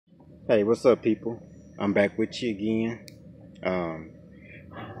Hey, what's up, people? I'm back with you again. Um,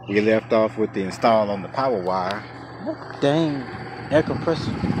 we left off with the install on the power wire. Dang, air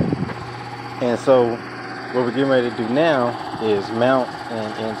compressor. And so, what we're getting ready to do now is mount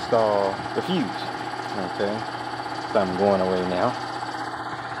and install the fuse. Okay, so I'm going away now.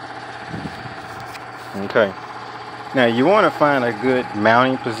 Okay, now you want to find a good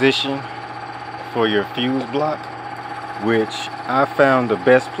mounting position for your fuse block, which I found the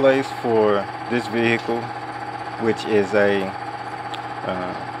best place for this vehicle, which is a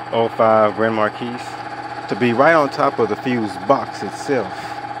 05 Grand Marquis, to be right on top of the fuse box itself.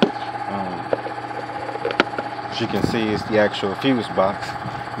 As you can see, it's the actual fuse box.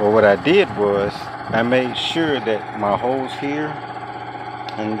 But what I did was I made sure that my holes here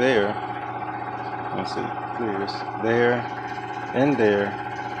and there, let's see, clears there and there.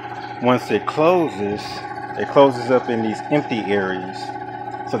 Once it closes up in these empty areas,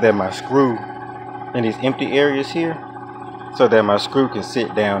 so that my screw in these empty areas here, so that my screw can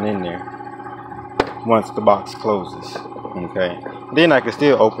sit down in there once the box closes. Okay, then I can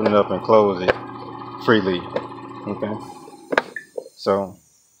still open it up and close it freely. Okay, so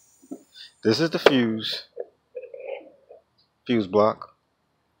this is the fuse block,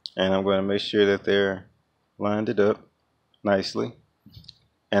 and I'm going to make sure that they're lined it up nicely.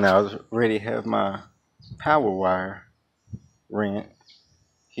 And I already have my power wire ran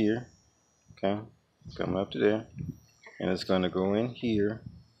here. Okay, coming up to there, and it's going to go in here,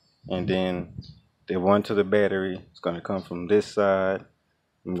 and then the one to the battery is going to come from this side.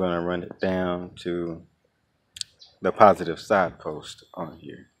 I'm going to run it down to the positive side post on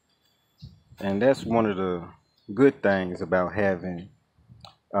here. And that's one of the good things about having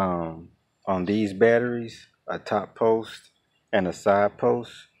on these batteries a top post and a side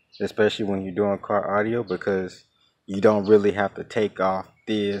post, especially when you're doing car audio, because you don't really have to take off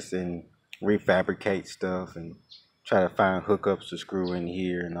this and refabricate stuff and try to find hookups to screw in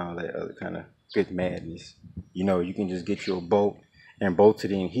here and all that other kind of good madness. You know, you can just get you a bolt and bolt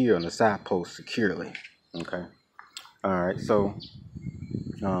it in here on the side post securely. Okay, all right, so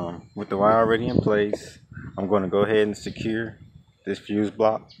with the wire already in place, I'm going to go ahead and secure this fuse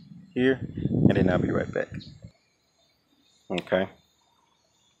block here, and then I'll be right back. Okay,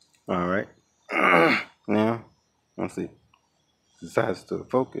 all right. Now let's see, decides to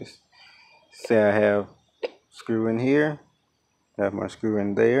focus. Say I have screw in here, have my screw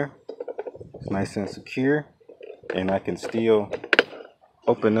in there. It's nice and secure, and I can still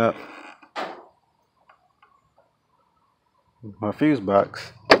open up my fuse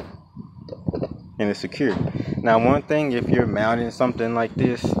box, and it's secure. Now, one thing, if you're mounting something like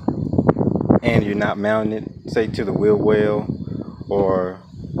this and you're not mounting it, say, to the wheel well or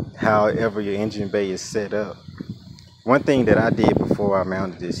however your engine bay is set up, one thing that I did before I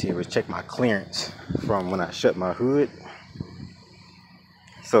mounted this here was check my clearance from when I shut my hood,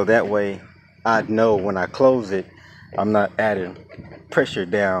 so that way I'd know when I close it I'm not adding pressure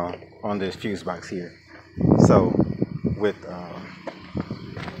down on this fuse box here. So with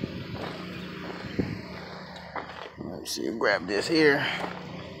let's see, grab this here.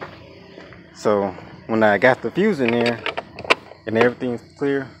 So when I got the fuse in there and everything's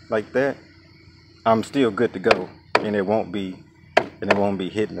clear like that, I'm still good to go, and it won't be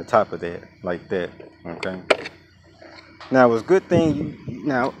hitting the top of that like that. Okay, now it's a good thing you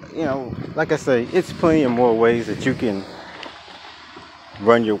know, like I say, it's plenty of more ways that you can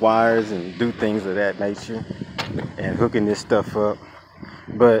run your wires and do things of that nature and hooking this stuff up.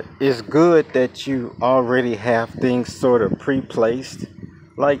 But it's good that you already have things sort of pre-placed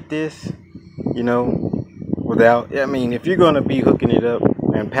like this, you know, without, I mean, if you're going to be hooking it up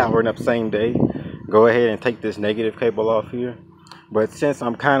and powering up same day, go ahead and take this negative cable off here. But since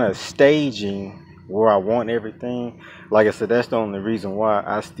I'm kind of staging where I want everything, like I said, that's the only reason why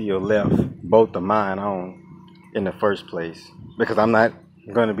I still left both of mine on in the first place, because I'm not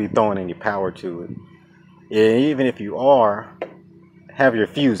going to be throwing any power to it. And even if you are, have your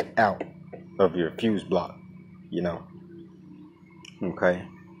fuse out of your fuse block, you know. Okay,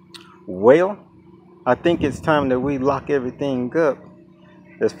 well, I think it's time that we lock everything up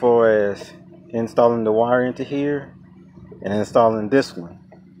as far as installing the wire into here and installing this one.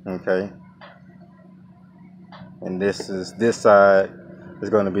 Okay, and this side is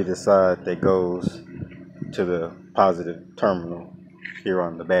going to be the side that goes to the positive terminal here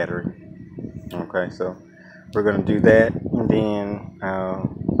on the battery. Okay, so we're going to do that, and then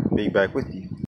I'll be back with you.